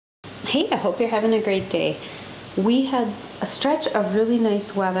Hey, I hope you're having a great day. We had a stretch of really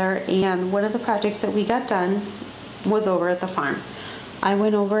nice weather, and one of the projects that we got done was over at the farm. I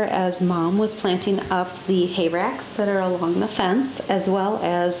went over as Mom was planting up the hayracks that are along the fence, as well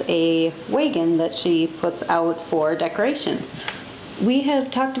as a wagon that she puts out for decoration. We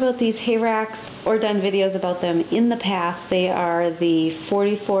have talked about these hayracks or done videos about them in the past. They are the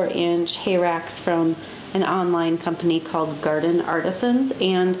 44-inch hayracks from an online company called Garden Artisans,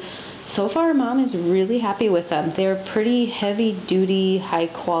 and so far Mom is really happy with them. They're pretty heavy duty, high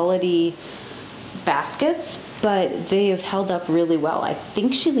quality baskets, but they have held up really well. I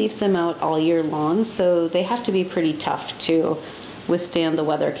think she leaves them out all year long, so they have to be pretty tough to withstand the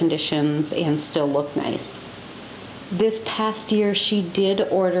weather conditions and still look nice. This past year, she did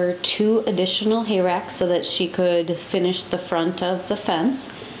order 2 additional hayracks so that she could finish the front of the fence.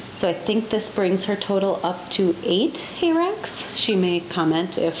 So I think this brings her total up to 8 hayracks. She may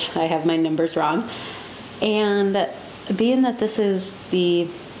comment if I have my numbers wrong. And being that this is the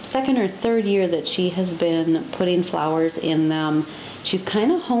second or third year that she has been putting flowers in them, she's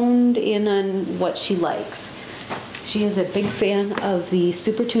kind of honed in on what she likes. She is a big fan of the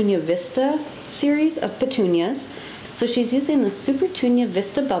Supertunia Vista series of petunias. So she's using the Supertunia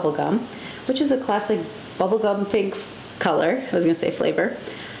Vista bubblegum, which is a classic bubblegum pink color. I was going to say flavor.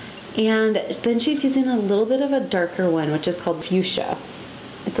 And then she's using a little bit of a darker one, which is called fuchsia.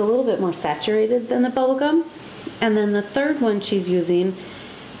 It's a little bit more saturated than the bubblegum. And then the third one she's using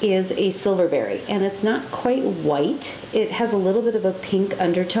is a silverberry, and it's not quite white. It has a little bit of a pink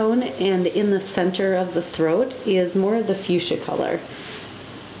undertone, and in the center of the throat is more of the fuchsia color.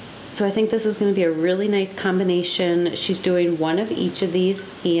 So I think this is going to be a really nice combination. She's doing one of each of these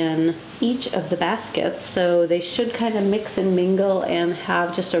in each of the baskets, so they should kind of mix and mingle and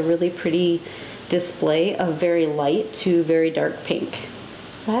have just a really pretty display of very light to very dark pink.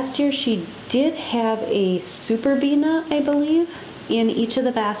 Last year she did have a Superbina, I believe, in each of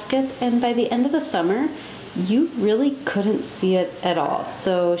the baskets, and by the end of the summer you really couldn't see it at all.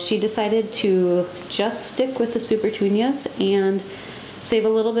 So she decided to just stick with the Supertunias and save a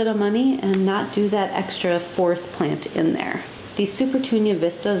little bit of money and not do that extra 4th plant in there. These Supertunia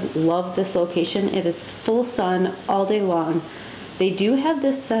Vistas love this location. It is full sun all day long. They do have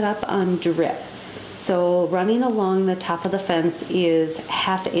this set up on drip. So running along the top of the fence is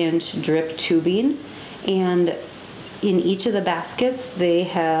 1/2-inch drip tubing, and in each of the baskets they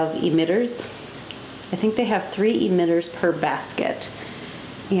have emitters. I think they have 3 emitters per basket,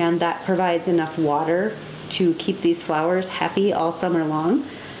 and that provides enough water to keep these flowers happy all summer long.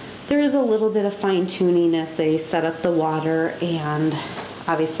 There is a little bit of fine-tuning as they set up the water, and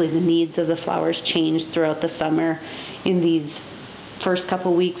obviously the needs of the flowers change throughout the summer. In these first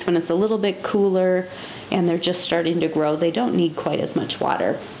couple weeks when it's a little bit cooler and they're just starting to grow, they don't need quite as much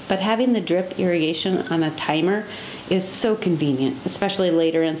water. But having the drip irrigation on a timer is so convenient, especially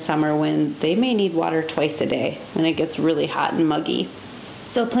later in summer when they may need water twice a day when it gets really hot and muggy.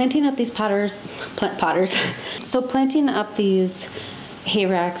 So planting up these planting up these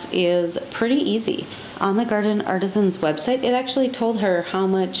hayracks is pretty easy. On the Garden Artisans website, it actually told her how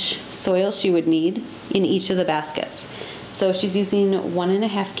much soil she would need in each of the baskets. So she's using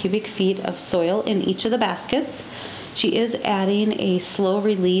 1.5 cubic feet of soil in each of the baskets. She is adding a slow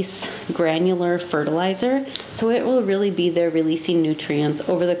release granular fertilizer, so it will really be there releasing nutrients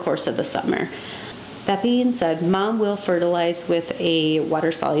over the course of the summer. That being said, Mom will fertilize with a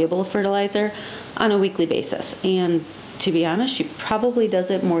water-soluble fertilizer on a weekly basis. And to be honest, she probably does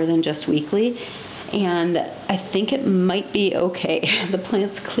it more than just weekly. And I think it might be okay. The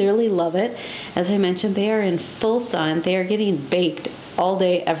plants clearly love it. As I mentioned, they are in full sun. They are getting baked all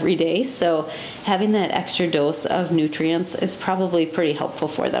day, every day. So having that extra dose of nutrients is probably pretty helpful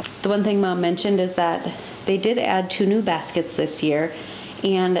for them. The one thing Mom mentioned is that they did add 2 new baskets this year,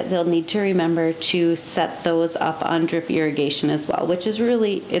 and they'll need to remember to set those up on drip irrigation as well, which is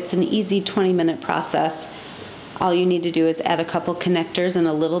really, it's an easy 20-minute process. All you need to do is add a couple connectors and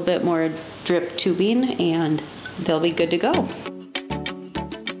a little bit more drip tubing, and they'll be good to go.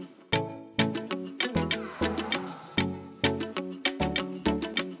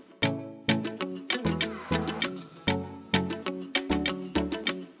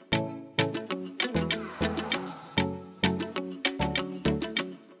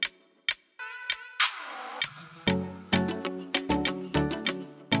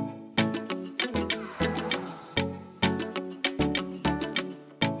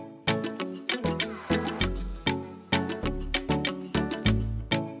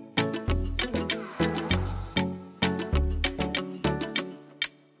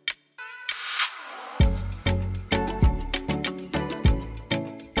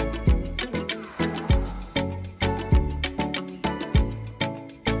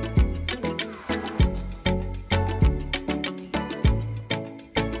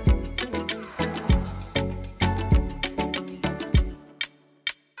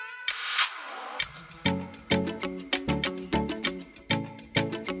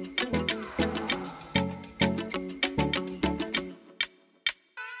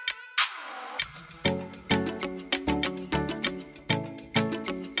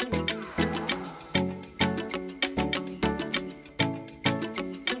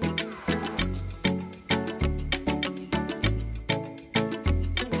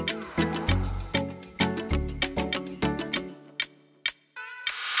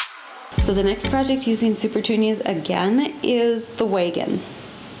 So the next project using Supertunias again is the wagon.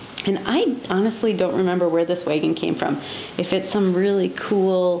 And I honestly don't remember where this wagon came from. If it's some really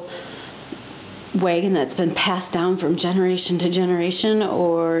cool wagon that's been passed down from generation to generation,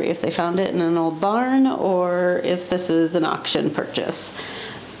 or if they found it in an old barn, or if this is an auction purchase.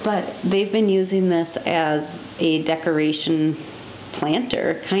 But they've been using this as a decoration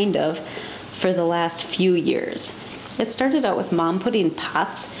planter, kind of, for the last few years. It started out with Mom putting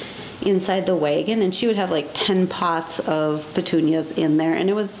pots inside the wagon, and she would have like 10 pots of petunias in there, and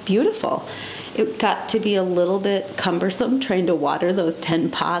it was beautiful. It got to be a little bit cumbersome trying to water those 10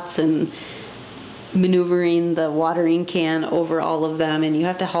 pots and maneuvering the watering can over all of them, and you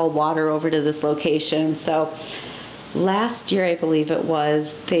have to haul water over to this location. So last year, I believe it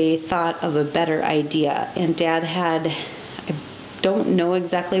was, they thought of a better idea, and Dad had, I don't know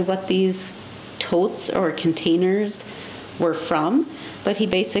exactly what these totes or containers were from, but he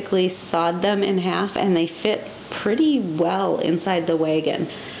basically sawed them in half and they fit pretty well inside the wagon.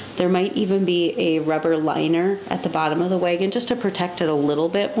 There might even be a rubber liner at the bottom of the wagon just to protect it a little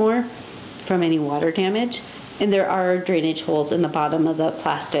bit more from any water damage. And there are drainage holes in the bottom of the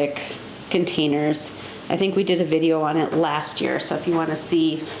plastic containers. I think we did a video on it last year, so if you want to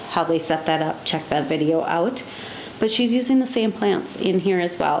see how they set that up, check that video out. But she's using the same plants in here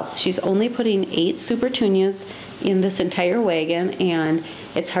as well. She's only putting 8 Supertunias in this entire wagon, and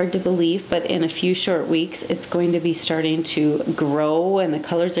it's hard to believe, but in a few short weeks it's going to be starting to grow and the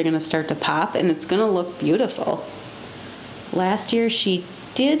colors are going to start to pop, and it's going to look beautiful. Last year she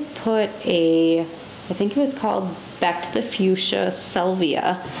did put I think it was called Back to the Fuchsia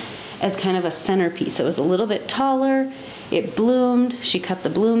Salvia as kind of a centerpiece. It was a little bit taller, it bloomed, she cut the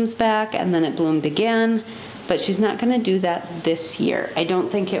blooms back, and then it bloomed again, but she's not going to do that this year. I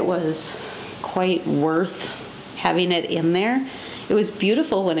don't think it was quite worth having it in there. It was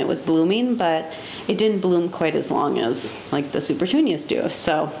beautiful when it was blooming, but it didn't bloom quite as long as like the Supertunias do.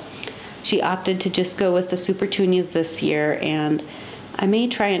 So she opted to just go with the Supertunias this year, and I may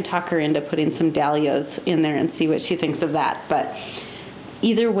try and talk her into putting some dahlias in there and see what she thinks of that. But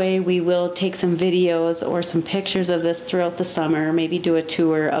either way, we will take some videos or some pictures of this throughout the summer, maybe do a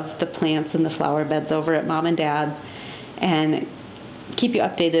tour of the plants and the flower beds over at Mom and Dad's, and keep you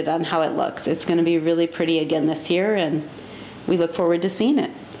updated on how it looks. It's going to be really pretty again this year, and we look forward to seeing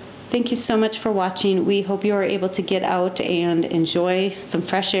it. Thank you so much for watching. We hope you are able to get out and enjoy some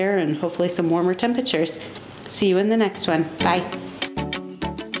fresh air and hopefully some warmer temperatures. See you in the next one. Bye.